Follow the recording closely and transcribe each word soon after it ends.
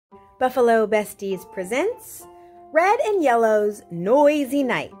Buffalo Besties presents Red and Yellow's Noisy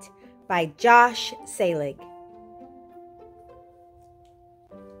Night by Josh Salig.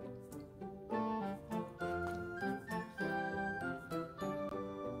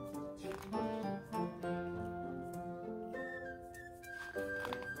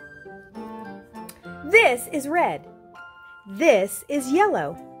 This is Red. This is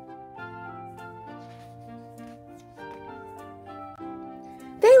Yellow.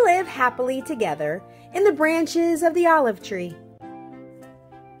 They live happily together in the branches of the olive tree.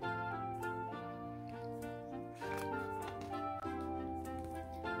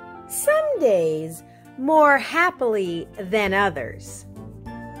 Some days more happily than others.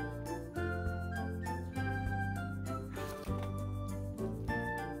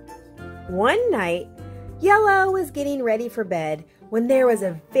 One night, Yellow was getting ready for bed when there was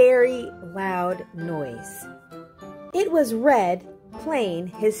a very loud noise. It was Red playing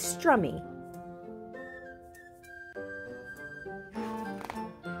his strummy.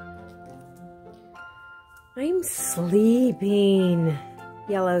 "I'm sleeping,"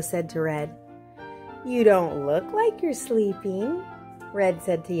 Yellow said to Red. "You don't look like you're sleeping," Red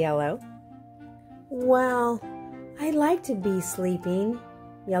said to Yellow. "Well, I'd like to be sleeping,"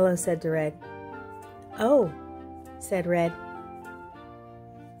 Yellow said to Red. "Oh," said Red.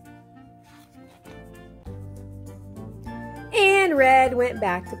 And Red went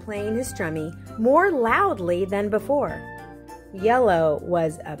back to playing his strummy more loudly than before. Yellow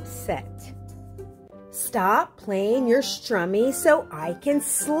was upset. "Stop playing your strummy so I can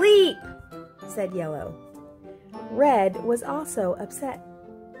sleep," said Yellow. Red was also upset.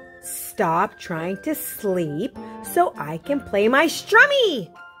 "Stop trying to sleep so I can play my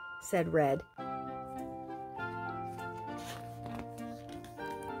strummy," said Red.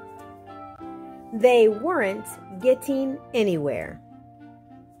 They weren't getting anywhere.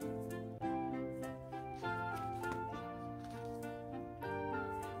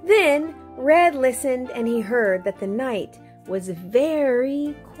 Then Red listened and he heard that the night was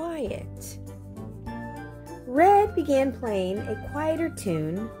very quiet. Red began playing a quieter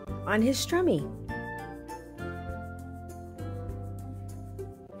tune on his strummy.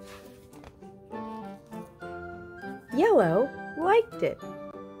 Yellow liked it.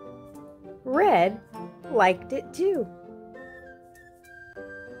 Red liked it too.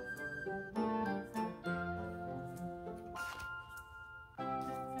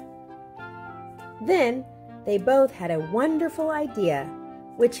 Then they both had a wonderful idea,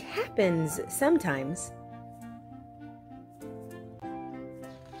 which happens sometimes.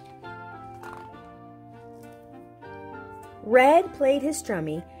 Red played his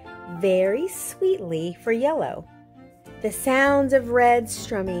strummy very sweetly for Yellow. The sounds of Red's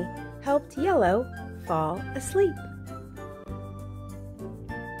strummy helped Yellow fall asleep.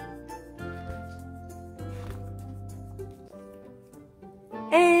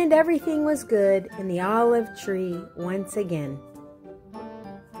 And everything was good in the olive tree once again.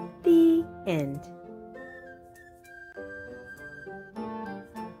 The end.